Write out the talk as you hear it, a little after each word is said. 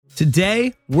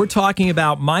Today, we're talking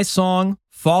about my song,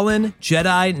 Fallen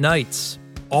Jedi Knights.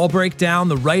 I'll break down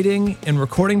the writing and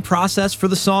recording process for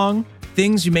the song,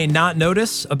 things you may not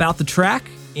notice about the track,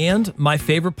 and my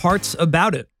favorite parts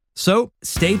about it. So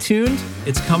stay tuned,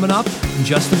 it's coming up in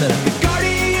just a minute.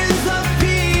 Guardians of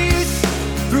peace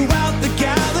throughout the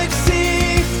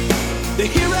galaxy, the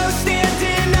heroes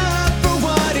standing up for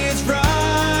what is right.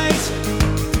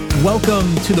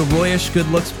 Welcome to the Royish Good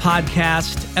Looks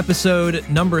podcast, episode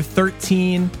number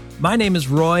 13. My name is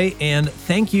Roy, and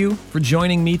thank you for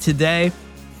joining me today.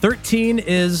 13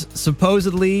 is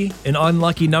supposedly an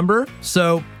unlucky number,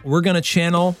 so we're going to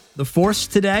channel the Force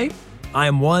today. I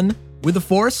am one with the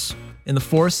Force, and the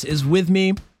Force is with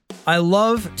me. I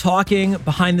love talking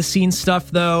behind the scenes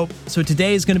stuff though, so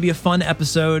today is going to be a fun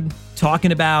episode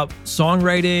talking about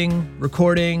songwriting,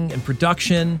 recording, and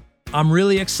production. I'm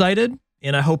really excited,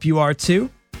 and I hope you are too.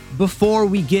 Before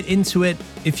we get into it,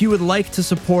 if you would like to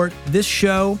support this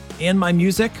show and my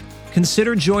music,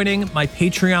 consider joining my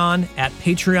Patreon at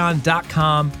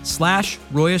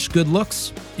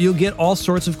patreon.com/RoyishGoodLooks. You'll get all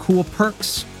sorts of cool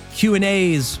perks,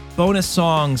 Q&As, bonus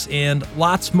songs, and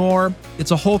lots more.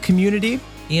 It's a whole community,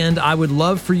 and I would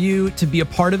love for you to be a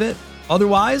part of it.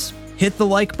 Otherwise, hit the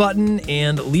like button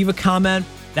and leave a comment.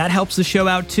 That helps the show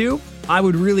out too. I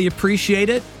would really appreciate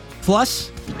it.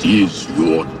 Plus, it is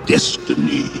your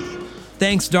destiny.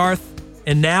 Thanks, Darth.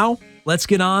 And now, let's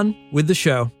get on with the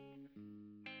show.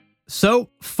 So,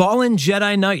 Fallen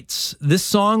Jedi Knights. This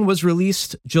song was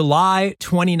released July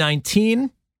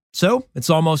 2019. So, it's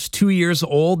almost 2 years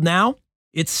old now.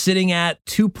 It's sitting at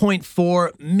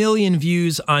 2.4 million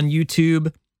views on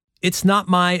YouTube. It's not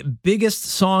my biggest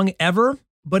song ever,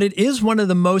 but it is one of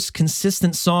the most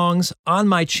consistent songs on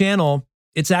my channel.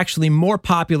 It's actually more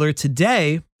popular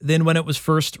today than when it was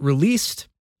first released.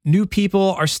 New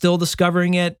people are still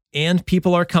discovering it, and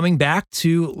people are coming back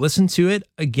to listen to it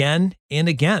again and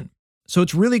again. So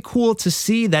it's really cool to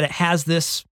see that it has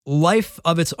this life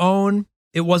of its own.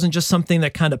 It wasn't just something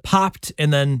that kind of popped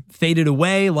and then faded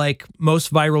away like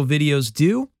most viral videos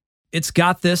do. It's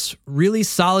got this really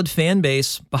solid fan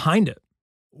base behind it.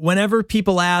 Whenever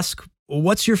people ask,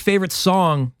 what's your favorite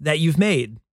song that you've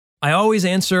made? I always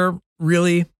answer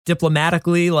really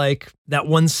diplomatically, like that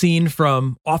one scene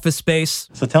from Office Space.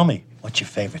 So tell me, what's your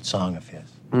favorite song of his?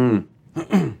 I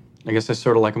guess I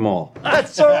sort of like them all.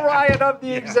 That's so Ryan, I'm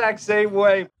the exact same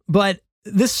way. But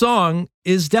this song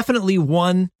is definitely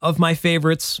one of my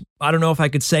favorites. I don't know if I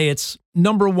could say it's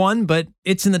number one, but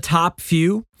it's in the top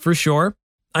few for sure.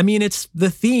 I mean, it's the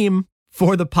theme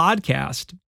for the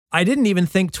podcast. I didn't even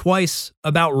think twice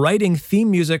about writing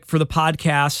theme music for the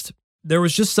podcast. There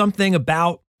was just something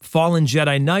about Fallen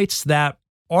Jedi Knights that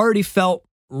already felt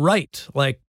right.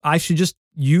 Like I should just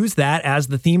use that as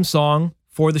the theme song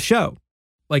for the show.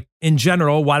 Like in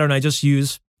general, why don't I just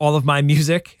use all of my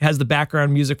music as the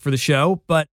background music for the show?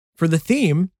 But for the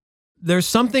theme, there's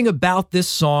something about this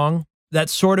song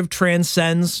that sort of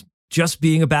transcends just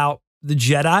being about the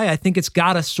Jedi. I think it's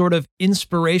got a sort of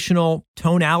inspirational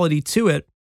tonality to it,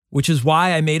 which is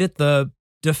why I made it the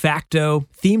de facto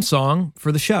theme song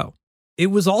for the show. It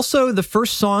was also the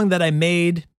first song that I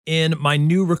made in my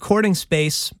new recording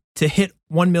space to hit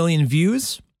 1 million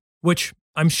views, which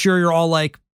I'm sure you're all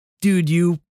like, dude,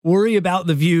 you worry about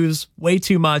the views way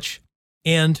too much.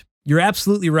 And you're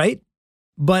absolutely right.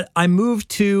 But I moved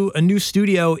to a new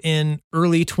studio in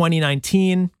early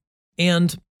 2019,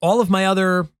 and all of my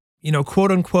other,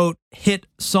 quote unquote hit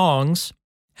songs,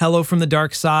 Hello from the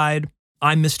Dark Side,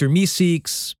 I'm Mr.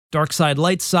 Meeseeks, Dark Side,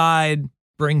 Light Side,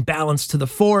 Bring Balance to the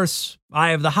Force,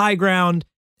 Eye of the High Ground,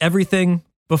 everything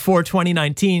before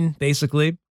 2019,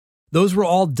 basically. Those were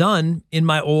all done in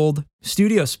my old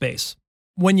studio space.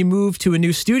 When you move to a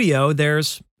new studio,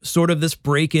 there's sort of this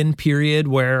break-in period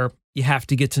where you have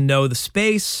to get to know the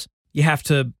space, you have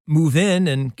to move in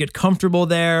and get comfortable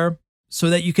there so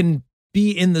that you can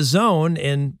be in the zone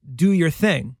and do your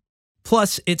thing.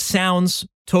 Plus, it sounds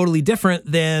totally different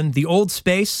than the old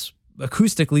space,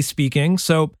 acoustically speaking,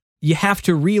 so you have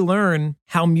to relearn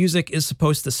how music is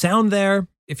supposed to sound there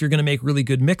if you're going to make really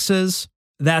good mixes.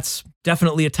 That's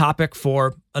definitely a topic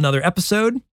for another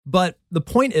episode. But the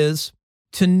point is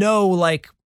to know, like,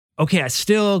 okay, I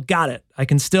still got it. I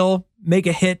can still make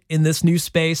a hit in this new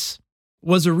space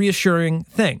was a reassuring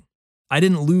thing. I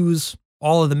didn't lose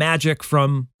all of the magic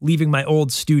from leaving my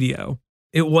old studio.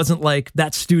 It wasn't like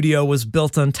that studio was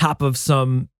built on top of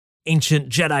some ancient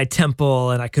Jedi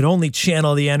temple and I could only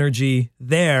channel the energy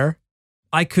there.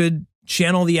 I could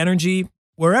channel the energy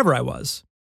wherever I was.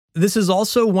 This is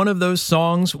also one of those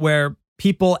songs where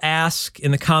people ask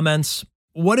in the comments,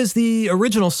 what is the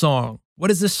original song? What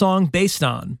is this song based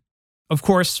on? Of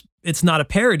course, it's not a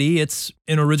parody, it's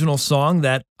an original song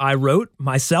that I wrote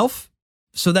myself.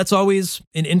 So that's always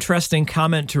an interesting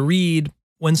comment to read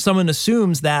when someone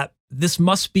assumes that this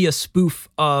must be a spoof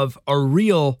of a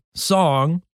real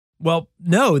song. Well,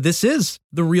 no, this is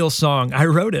the real song. I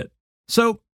wrote it.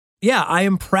 So yeah, I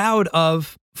am proud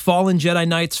of Fallen Jedi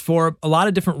Knights for a lot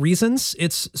of different reasons.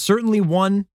 It's certainly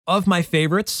one of my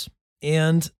favorites.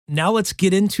 And now let's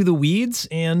get into the weeds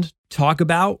and talk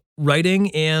about writing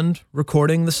and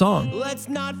recording the song. Let's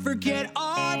not forget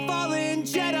our fallen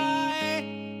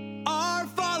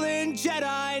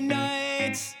Jedi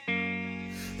Knights.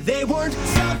 They weren't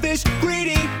selfish,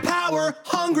 greedy, power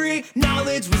hungry.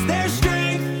 Knowledge was their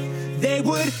strength. They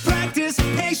would practice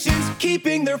patience,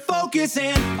 keeping their focus,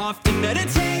 and often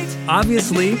meditate.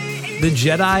 Obviously, the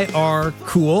Jedi are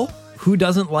cool. Who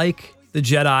doesn't like the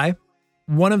Jedi?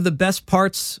 One of the best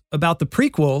parts about the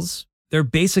prequels, they're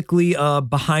basically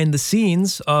behind the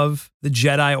scenes of the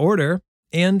Jedi Order.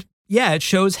 And yeah, it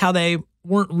shows how they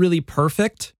weren't really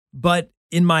perfect, but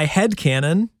in my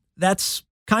headcanon, that's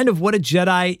kind of what a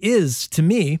Jedi is to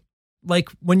me. Like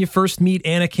when you first meet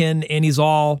Anakin and he's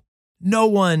all, no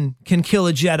one can kill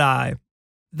a Jedi.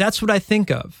 That's what I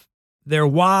think of. They're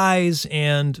wise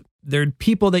and they're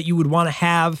people that you would want to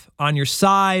have on your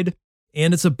side.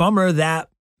 And it's a bummer that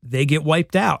they get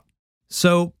wiped out.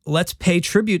 So let's pay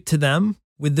tribute to them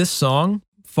with this song,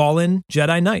 Fallen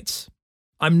Jedi Knights.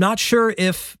 I'm not sure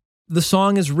if the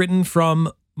song is written from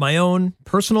my own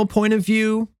personal point of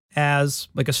view as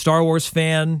like a Star Wars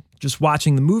fan just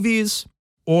watching the movies,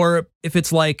 or if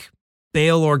it's like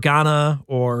Bail Organa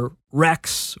or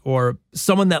Rex or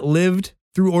someone that lived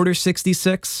through Order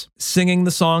 66 singing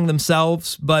the song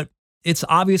themselves. But it's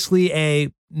obviously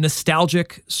a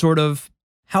nostalgic sort of,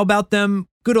 how about them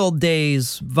good old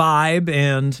days vibe,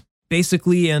 and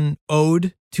basically an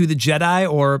ode to the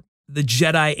Jedi or the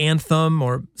Jedi anthem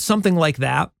or something like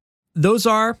that. Those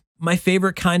are my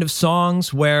favorite kind of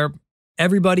songs where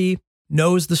everybody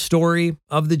knows the story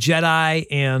of the Jedi,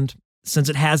 and since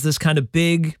it has this kind of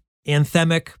big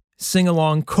anthemic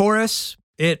sing-along chorus,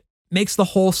 it makes the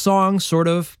whole song sort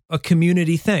of a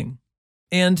community thing.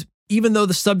 And even though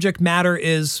the subject matter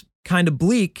is kind of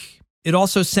bleak, it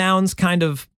also sounds kind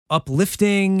of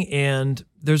uplifting, and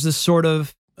there's this sort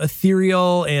of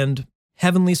ethereal and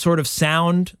heavenly sort of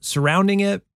sound surrounding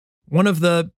it. One of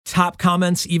the top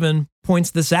comments even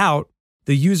points this out.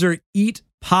 The user Eat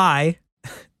Pie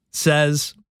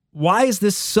says, "Why is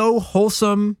this so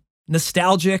wholesome,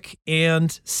 nostalgic,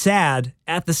 and sad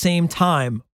at the same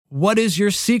time? What is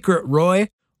your secret, Roy?"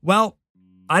 Well,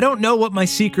 I don't know what my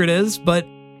secret is, but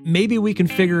maybe we can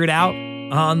figure it out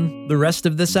on the rest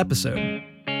of this episode.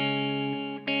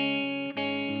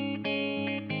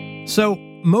 So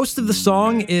most of the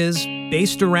song is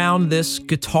based around this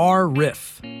guitar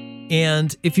riff.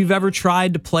 And if you've ever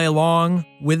tried to play along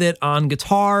with it on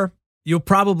guitar, you'll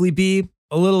probably be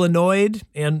a little annoyed,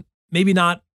 and maybe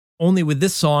not only with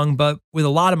this song, but with a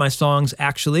lot of my songs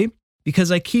actually,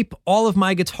 because I keep all of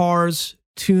my guitars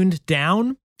tuned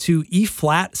down to E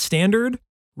flat standard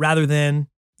rather than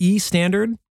E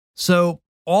standard. So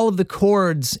all of the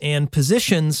chords and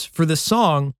positions for this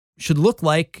song should look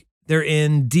like they're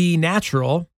in D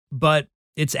natural, but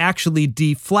it's actually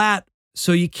D flat.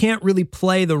 So you can't really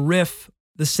play the riff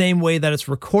the same way that it's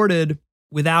recorded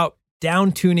without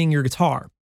down tuning your guitar.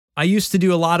 I used to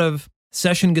do a lot of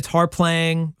session guitar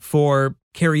playing for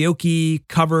karaoke,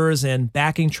 covers, and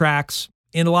backing tracks,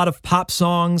 and a lot of pop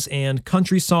songs and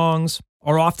country songs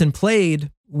are often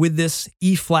played with this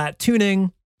E flat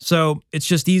tuning. So it's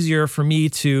just easier for me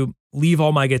to leave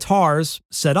all my guitars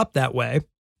set up that way.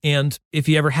 And if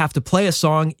you ever have to play a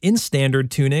song in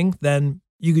standard tuning, then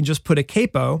you can just put a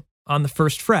capo on the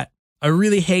first fret. I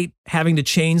really hate having to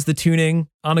change the tuning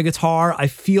on a guitar. I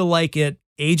feel like it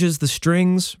ages the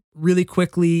strings really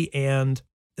quickly, and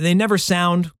they never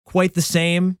sound quite the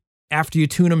same after you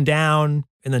tune them down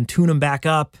and then tune them back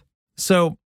up.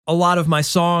 So a lot of my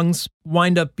songs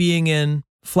wind up being in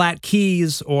flat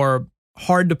keys or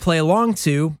hard to play along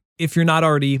to if you're not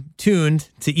already tuned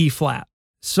to E flat.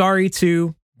 Sorry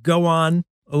to go on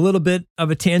a little bit of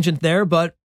a tangent there,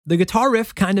 but the guitar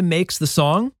riff kind of makes the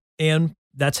song, and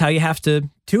that's how you have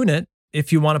to tune it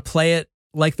if you want to play it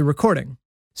like the recording.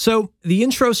 So the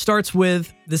intro starts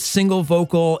with this single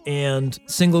vocal and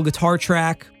single guitar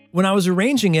track. When I was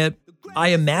arranging it, I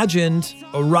imagined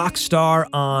a rock star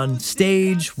on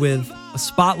stage with a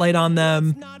spotlight on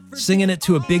them, singing it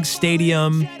to a big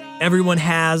stadium. Everyone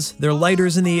has their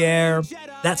lighters in the air,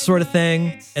 that sort of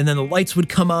thing. And then the lights would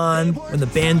come on when the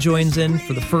band joins in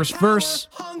for the first verse.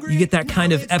 You get that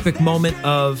kind of epic moment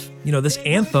of, this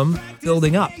anthem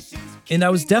building up. And I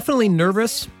was definitely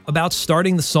nervous about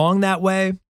starting the song that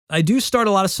way. I do start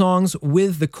a lot of songs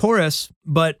with the chorus,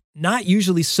 but not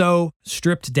usually so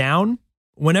stripped down.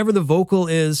 Whenever the vocal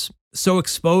is so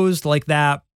exposed like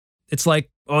that, it's like,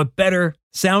 oh, it better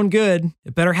sound good.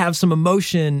 It better have some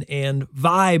emotion and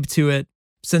vibe to it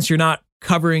since you're not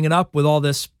covering it up with all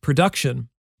this production.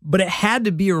 But it had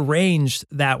to be arranged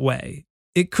that way.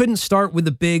 It couldn't start with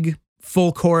a big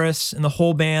full chorus and the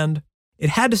whole band.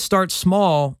 It had to start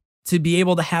small to be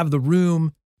able to have the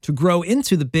room to grow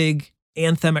into the big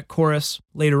anthemic chorus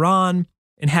later on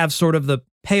and have sort of the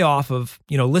payoff of,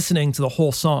 listening to the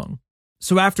whole song.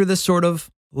 So after this sort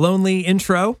of lonely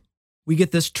intro, we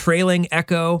get this trailing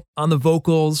echo on the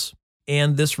vocals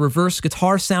and this reverse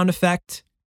guitar sound effect.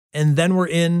 And then we're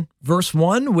in verse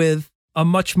 1 with a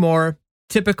much more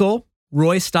typical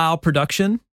Roy-style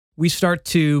production. We start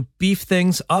to beef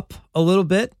things up a little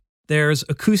bit. There's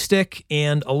acoustic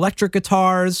and electric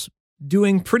guitars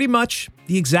doing pretty much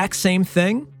the exact same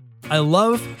thing. I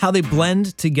love how they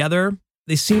blend together.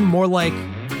 They seem more like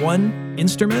one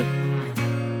instrument.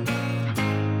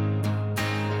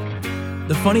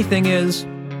 The funny thing is,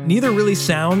 neither really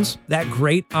sounds that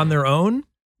great on their own,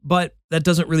 but that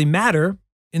doesn't really matter.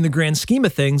 In the grand scheme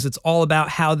of things, it's all about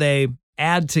how they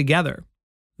add together.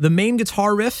 The main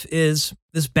guitar riff is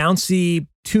this bouncy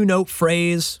 2-note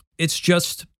phrase. It's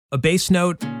just a bass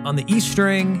note on the E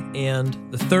string and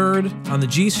the third on the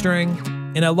G string.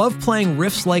 And I love playing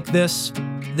riffs like this.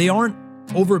 They aren't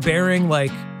overbearing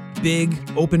like big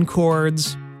open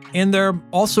chords, and they're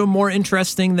also more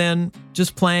interesting than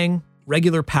just playing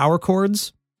regular power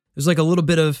chords. There's like a little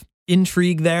bit of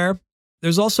intrigue there.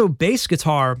 There's also bass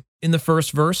guitar in the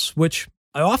first verse, which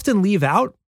I often leave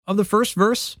out of the first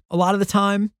verse a lot of the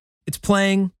time. It's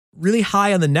playing really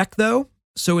high on the neck though,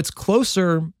 so it's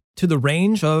closer to the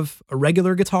range of a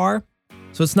regular guitar.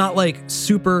 So it's not like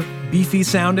super beefy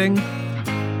sounding.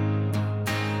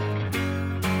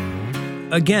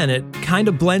 Again, it kind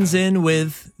of blends in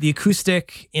with the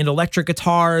acoustic and electric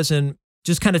guitars and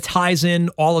just kind of ties in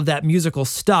all of that musical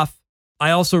stuff.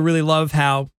 I also really love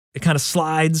how it kind of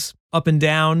slides up and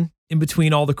down in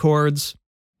between all the chords.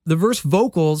 The verse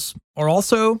vocals are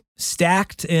also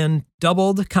stacked and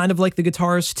doubled, kind of like the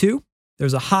guitars too.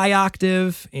 There's a high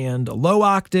octave and a low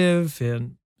octave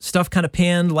and stuff kind of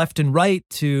panned left and right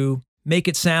to make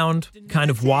it sound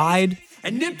kind of wide.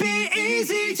 And it'd be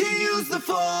easy to use the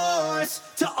force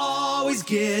to always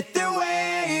get their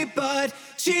way, but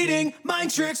cheating,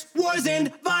 mind tricks, wars,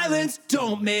 and violence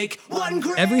don't make one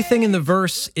great. Everything in the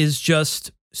verse is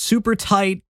just super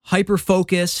tight,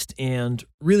 hyper-focused, and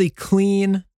really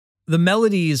clean. The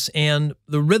melodies and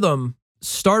the rhythm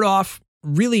start off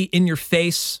really in your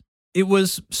face. It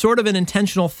was sort of an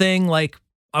intentional thing, like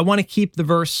I want to keep the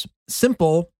verse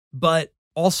simple, but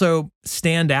also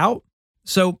stand out.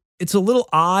 So it's a little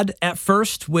odd at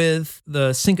first with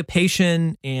the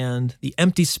syncopation and the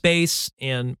empty space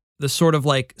and the sort of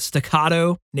like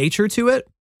staccato nature to it,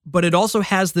 but it also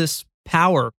has this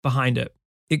power behind it.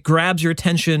 It grabs your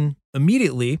attention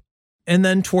immediately, and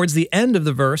then towards the end of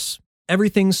the verse,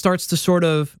 everything starts to sort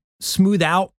of smooth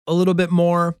out a little bit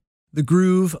more. The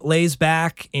groove lays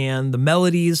back and the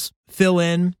melodies fill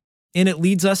in, and it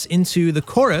leads us into the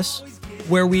chorus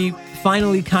where we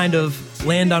finally kind of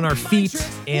land on our feet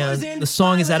and the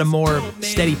song is at a more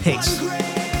steady pace.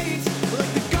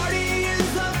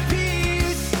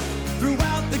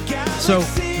 So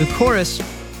the chorus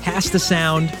has to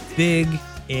sound big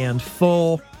and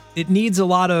full. It needs a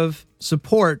lot of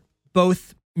support,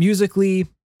 both musically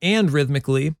and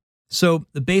rhythmically. So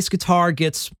the bass guitar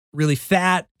gets really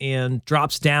fat and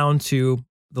drops down to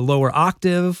the lower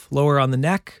octave, lower on the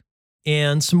neck,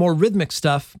 and some more rhythmic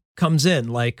stuff comes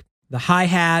in, like the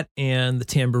hi-hat and the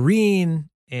tambourine,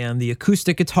 and the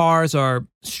acoustic guitars are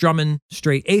strumming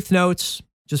straight eighth notes,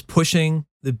 just pushing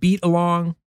the beat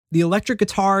along. The electric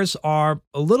guitars are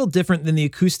a little different than the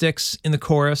acoustics in the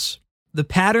chorus. The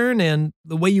pattern and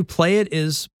the way you play it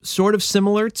is sort of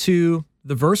similar to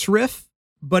the verse riff,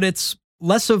 but it's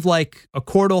less of like a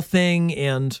chordal thing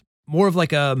and more of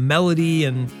like a melody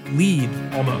and lead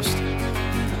almost.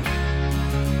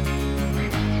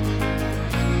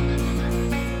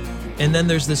 And then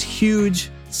there's this huge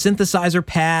synthesizer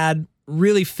pad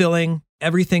really filling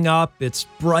everything up. It's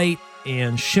bright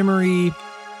and shimmery.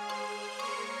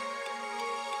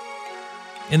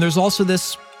 And there's also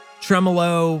this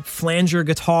tremolo flanger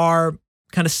guitar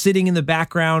kind of sitting in the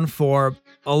background for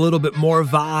a little bit more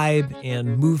vibe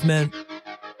and movement.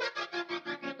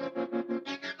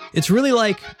 It's really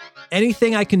like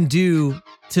anything I can do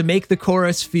to make the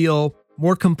chorus feel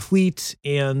more complete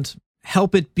and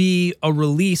help it be a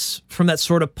release from that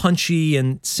sort of punchy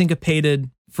and syncopated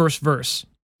first verse.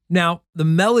 Now, the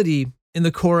melody in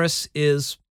the chorus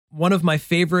is one of my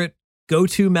favorite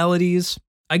go-to melodies.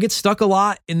 I get stuck a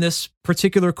lot in this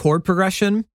particular chord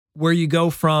progression where you go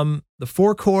from the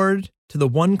 4 chord to the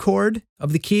 1 chord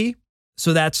of the key.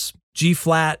 So that's G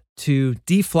flat to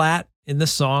D flat in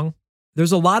this song.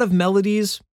 There's a lot of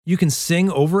melodies you can sing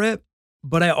over it,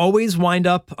 but I always wind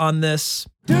up on this.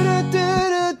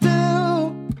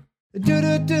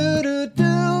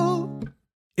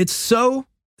 It's so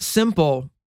simple,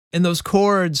 and those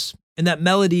chords and that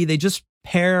melody, they just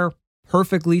pair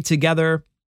perfectly together.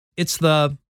 It's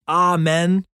the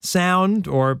amen sound,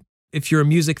 or if you're a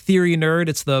music theory nerd,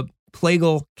 it's the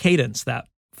plagal cadence, that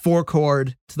 4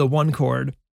 chord to the 1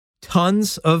 chord.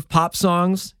 Tons of pop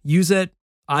songs use it.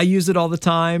 I use it all the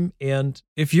time. And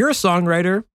if you're a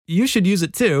songwriter, you should use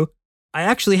it too. I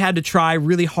actually had to try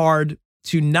really hard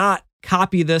to not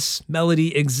copy this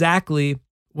melody exactly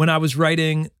when I was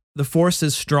writing The Force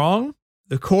is Strong.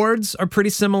 The chords are pretty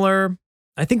similar.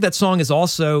 I think that song is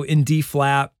also in D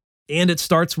flat, and it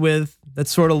starts with that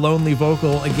sort of lonely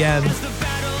vocal again.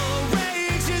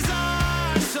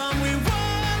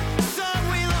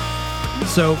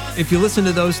 So if you listen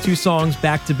to those 2 songs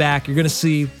back to back, you're going to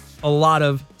see a lot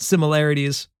of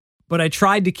similarities, but I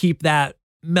tried to keep that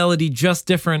melody just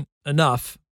different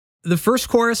enough. The first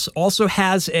chorus also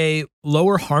has a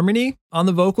lower harmony on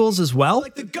the vocals as well.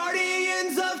 Like the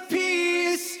guardians of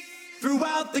peace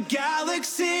throughout the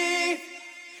galaxy,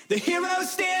 the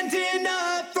heroes standing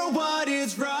up for what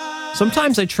is right.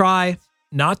 Sometimes I try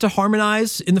not to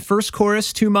harmonize in the first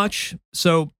chorus too much,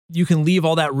 so you can leave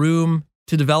all that room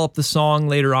to develop the song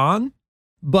later on.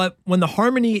 But when the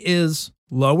harmony is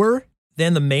lower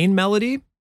than the main melody,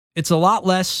 it's a lot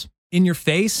less in your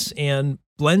face and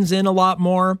blends in a lot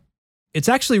more. It's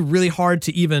actually really hard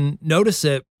to even notice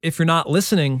it if you're not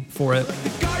listening for it.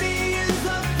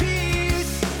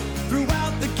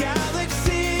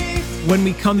 When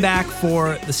we come back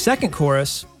for the second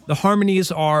chorus, the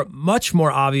harmonies are much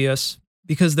more obvious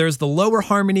because there's the lower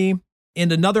harmony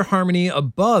and another harmony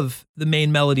above the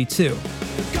main melody too.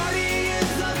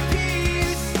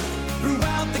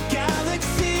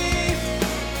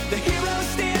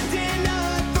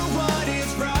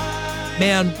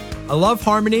 Man, I love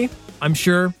harmony. I'm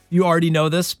sure you already know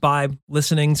this by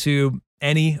listening to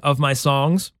any of my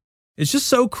songs. It's just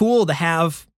so cool to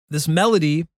have this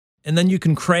melody, and then you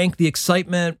can crank the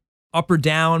excitement up or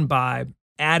down by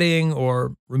adding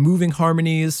or removing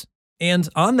harmonies. And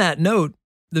on that note,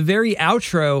 the very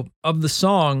outro of the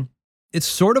song, it's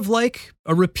sort of like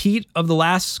a repeat of the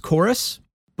last chorus,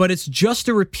 but it's just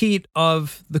a repeat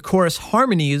of the chorus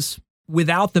harmonies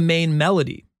without the main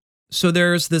melody. So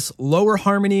there's this lower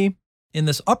harmony and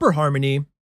this upper harmony,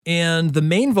 and the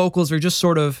main vocals are just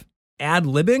sort of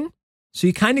ad-libbing. So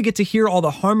you kind of get to hear all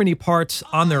the harmony parts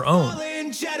on their own.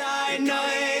 Jedi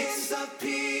Knights of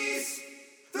peace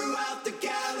throughout the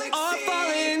galaxy. Our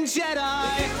fallen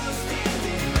Jedi.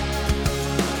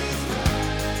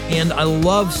 And I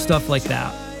love stuff like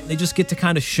that. They just get to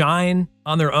kind of shine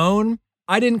on their own.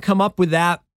 I didn't come up with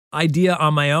that idea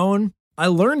on my own. I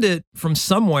learned it from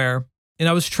somewhere, and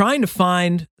I was trying to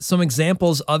find some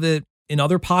examples of it in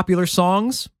other popular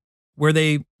songs where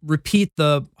they repeat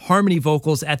the harmony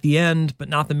vocals at the end, but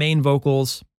not the main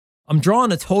vocals. I'm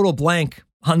drawing a total blank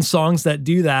on songs that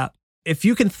do that. If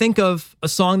you can think of a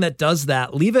song that does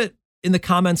that, leave it in the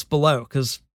comments below,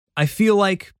 because I feel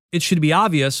like it should be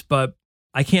obvious, but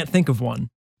I can't think of one.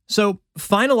 So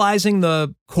finalizing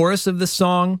the chorus of this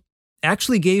song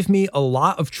actually gave me a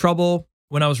lot of trouble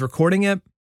when I was recording it.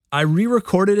 I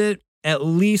re-recorded it at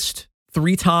least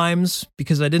 3 times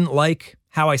because I didn't like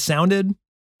how I sounded.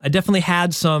 I definitely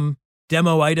had some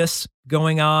demo-itis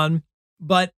going on,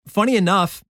 but funny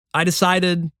enough, I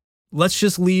decided let's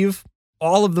just leave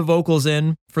all of the vocals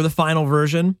in for the final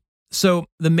version. So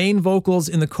the main vocals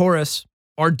in the chorus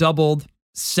are doubled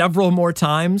several more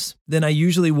times than I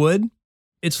usually would.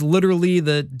 It's literally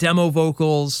the demo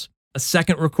vocals, a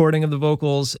second recording of the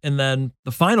vocals, and then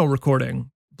the final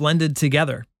recording blended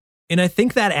together. And I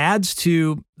think that adds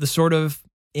to the sort of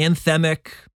anthemic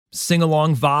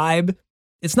sing-along vibe.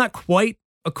 It's not quite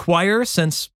a choir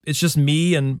since it's just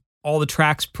me and all the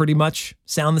tracks pretty much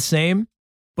sound the same,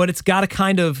 but it's got a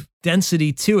kind of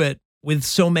density to it with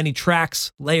so many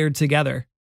tracks layered together,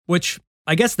 which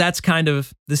I guess that's kind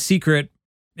of the secret.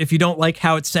 If you don't like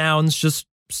how it sounds, just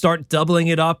start doubling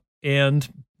it up and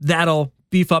that'll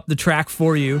beef up the track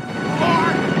for you.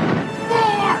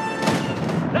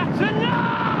 That's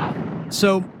enough!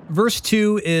 So verse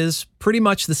 2 is pretty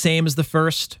much the same as the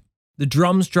first. The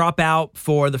drums drop out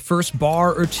for the first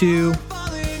bar or two.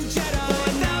 Fallen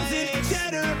Jedi, 1,000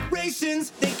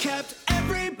 generations, they kept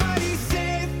everybody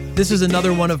safe. This is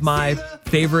another one of my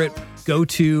favorite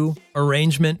go-to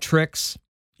arrangement tricks.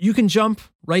 You can jump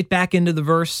right back into the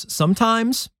verse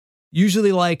sometimes,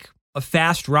 usually like a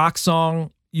fast rock song,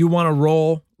 you want to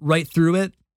roll right through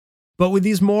it. But with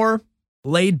these more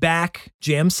laid back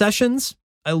jam sessions,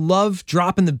 I love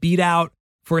dropping the beat out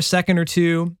for a second or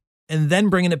two and then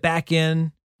bringing it back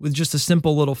in with just a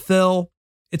simple little fill.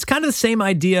 It's kind of the same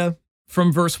idea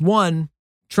from verse 1,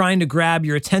 trying to grab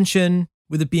your attention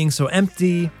with it being so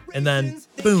empty, and then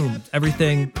boom,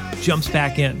 everything jumps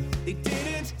back in. They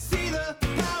didn't see the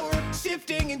power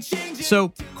shifting and changing.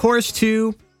 So chorus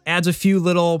 2 adds a few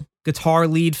little guitar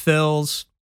lead fills,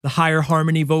 the higher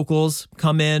harmony vocals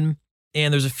come in,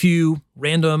 and there's a few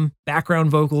random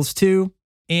background vocals too,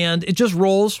 and it just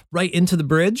rolls right into the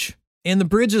bridge. And the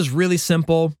bridge is really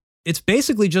simple. It's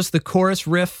basically just the chorus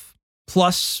riff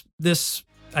plus this,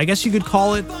 I guess you could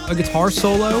call it a guitar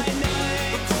solo.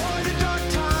 Before the dark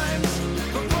times,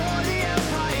 before the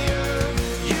empire,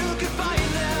 you could find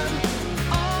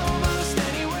them almost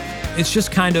anywhere. It's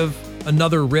just kind of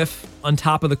another riff on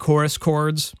top of the chorus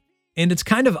chords. And it's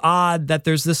kind of odd that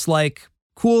there's this like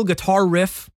cool guitar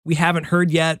riff we haven't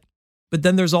heard yet, but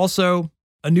then there's also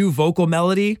a new vocal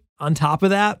melody on top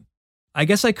of that. I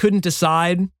guess I couldn't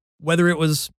decide whether it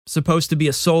was supposed to be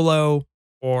a solo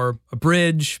or a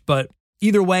bridge, but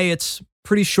either way, it's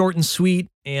pretty short and sweet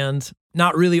and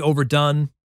not really overdone.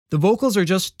 The vocals are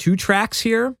just 2 tracks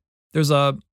here. There's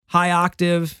a high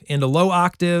octave and a low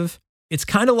octave. It's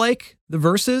kind of like the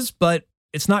verses, but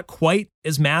it's not quite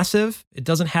as massive. It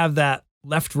doesn't have that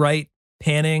left-right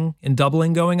panning and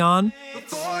doubling going on.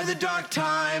 Before the dark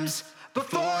times,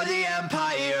 before the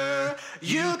empire,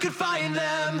 you could find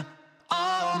them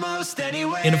almost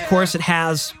anywhere. And of course, it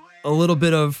has a little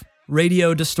bit of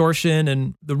radio distortion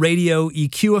and the radio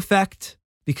EQ effect,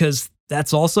 because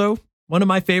that's also one of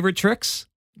my favorite tricks.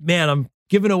 Man, I'm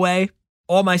giving away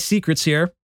all my secrets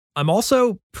here. I'm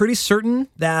also pretty certain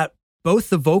that both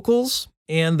the vocals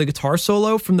and the guitar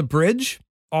solo from the bridge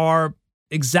are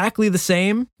exactly the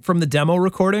same from the demo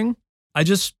recording. I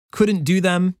just couldn't do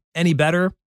them any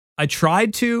better. I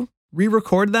tried to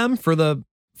re-record them for the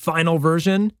final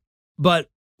version, but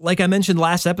like I mentioned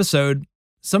last episode,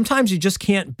 sometimes you just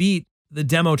can't beat the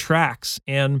demo tracks,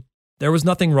 and there was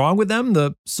nothing wrong with them.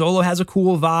 The solo has a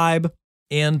cool vibe,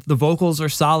 and the vocals are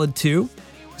solid too.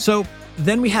 So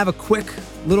then we have a quick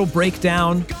little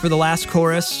breakdown for the last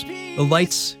chorus. The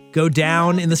lights go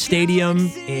down in the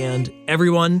stadium, and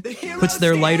everyone puts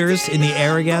their lighters in the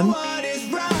air again. What is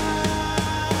right?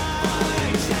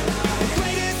 The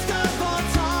greatest of all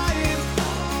time,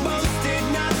 most did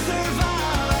not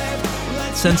survive.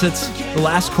 Let's Since it's the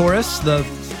last chorus, the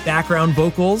background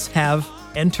vocals have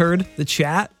entered the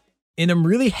chat, and I'm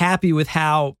really happy with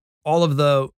how all of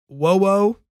the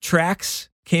whoa-whoa tracks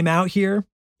came out here.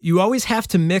 You always have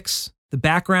to mix the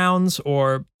backgrounds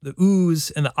or the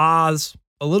oohs and the ahs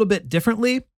a little bit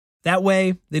differently. That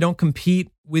way they don't compete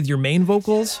with your main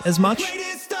vocals as much.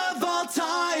 greatest of all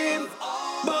time,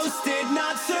 most did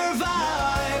not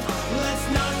survive.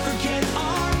 Let's not forget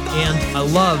our And I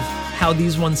love how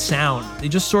these ones sound. They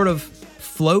just sort of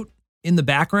float in the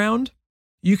background.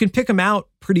 You can pick them out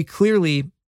pretty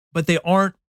clearly, but they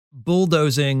aren't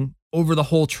bulldozing over the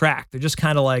whole track. They're just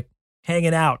kind of like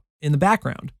hanging out in the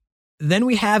background. Then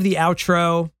we have the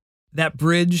outro, that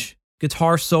bridge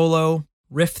guitar solo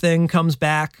riff thing comes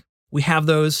back. We have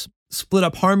those split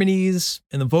up harmonies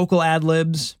and the vocal ad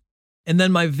libs. And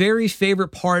then my very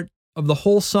favorite part of the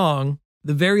whole song,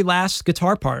 the very last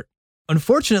guitar part.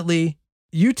 Unfortunately,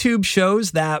 YouTube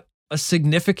shows that a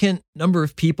significant number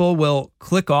of people will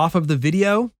click off of the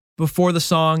video before the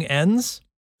song ends.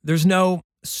 There's no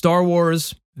Star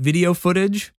Wars video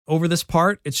footage over this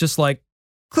part. It's just like,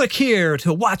 click here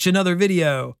to watch another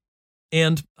video.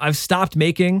 And I've stopped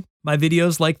making my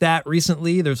videos like that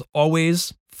recently. There's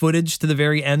always footage to the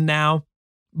very end now.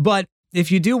 But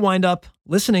if you do wind up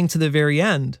listening to the very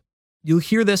end, you'll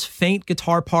hear this faint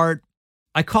guitar part.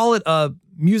 I call it a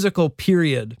musical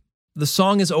period. The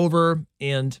song is over,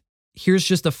 and here's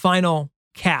just a final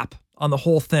cap on the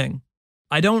whole thing.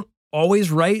 I don't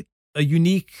always write a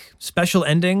unique special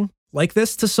ending like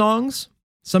this to songs.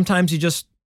 Sometimes you just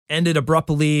end it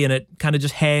abruptly and it kind of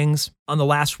just hangs on the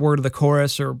last word of the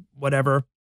chorus or whatever.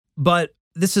 But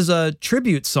this is a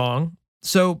tribute song,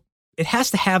 so it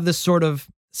has to have this sort of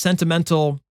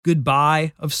sentimental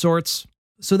goodbye of sorts.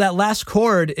 So that last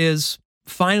chord is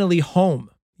finally home.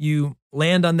 You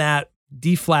land on that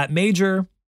D flat major.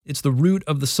 It's the root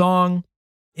of the song,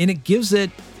 and it gives it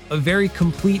a very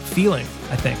complete feeling,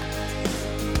 I think.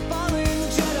 Fallen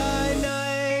Jedi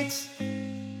Knights.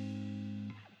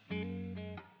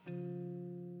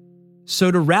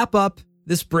 So to wrap up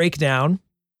this breakdown,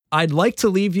 I'd like to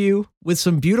leave you with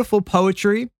some beautiful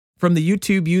poetry from the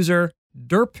YouTube user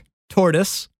Derp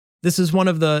Tortoise. This is one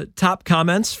of the top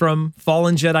comments from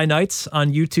Fallen Jedi Knights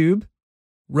on YouTube.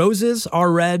 Roses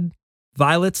are red,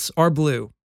 violets are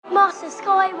blue. Master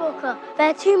Skywalker, there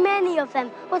are too many of them.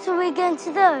 What are we going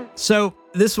to do? So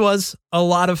this was a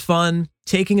lot of fun,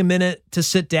 taking a minute to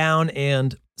sit down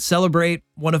and celebrate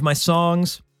one of my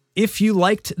songs. If you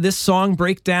liked this song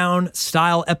breakdown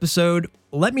style episode,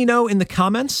 let me know in the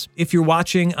comments. If you're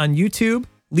watching on YouTube,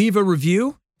 leave a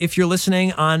review. If you're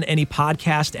listening on any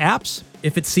podcast apps,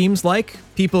 if it seems like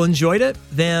people enjoyed it,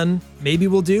 then maybe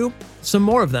we'll do some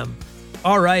more of them.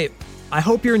 All right. I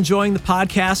hope you're enjoying the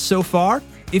podcast so far.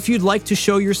 If you'd like to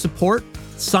show your support,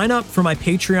 sign up for my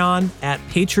Patreon at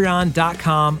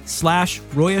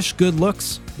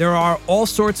patreon.com/RoyishGoodLooks. There are all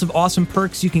sorts of awesome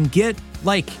perks you can get,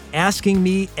 like asking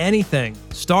me anything.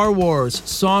 Star Wars,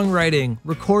 songwriting,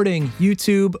 recording,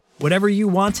 YouTube, whatever you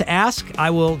want to ask, I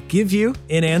will give you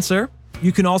an answer.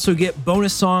 You can also get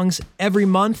bonus songs every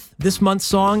month. This month's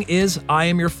song is I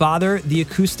Am Your Father, the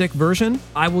acoustic version.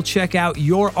 I will check out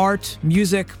your art,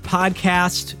 music,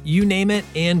 podcast, you name it,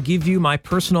 and give you my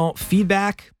personal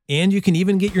feedback. And you can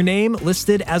even get your name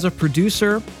listed as a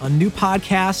producer on new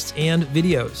podcasts and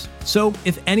videos. So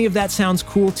if any of that sounds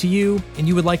cool to you and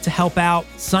you would like to help out,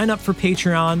 sign up for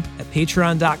Patreon at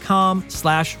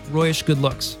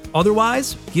patreon.com/RoyishGoodLooks.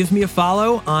 Otherwise, give me a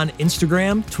follow on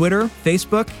Instagram, Twitter,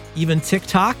 Facebook, even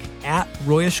TikTok at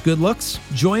Royish Good Looks.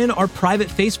 Join our private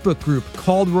Facebook group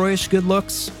called Royish Good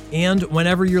Looks. And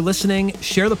whenever you're listening,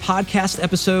 share the podcast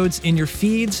episodes in your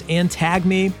feeds and tag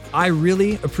me. I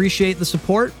really appreciate the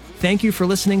support. Thank you for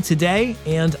listening today,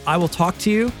 and I will talk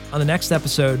to you on the next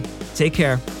episode. Take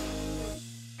care.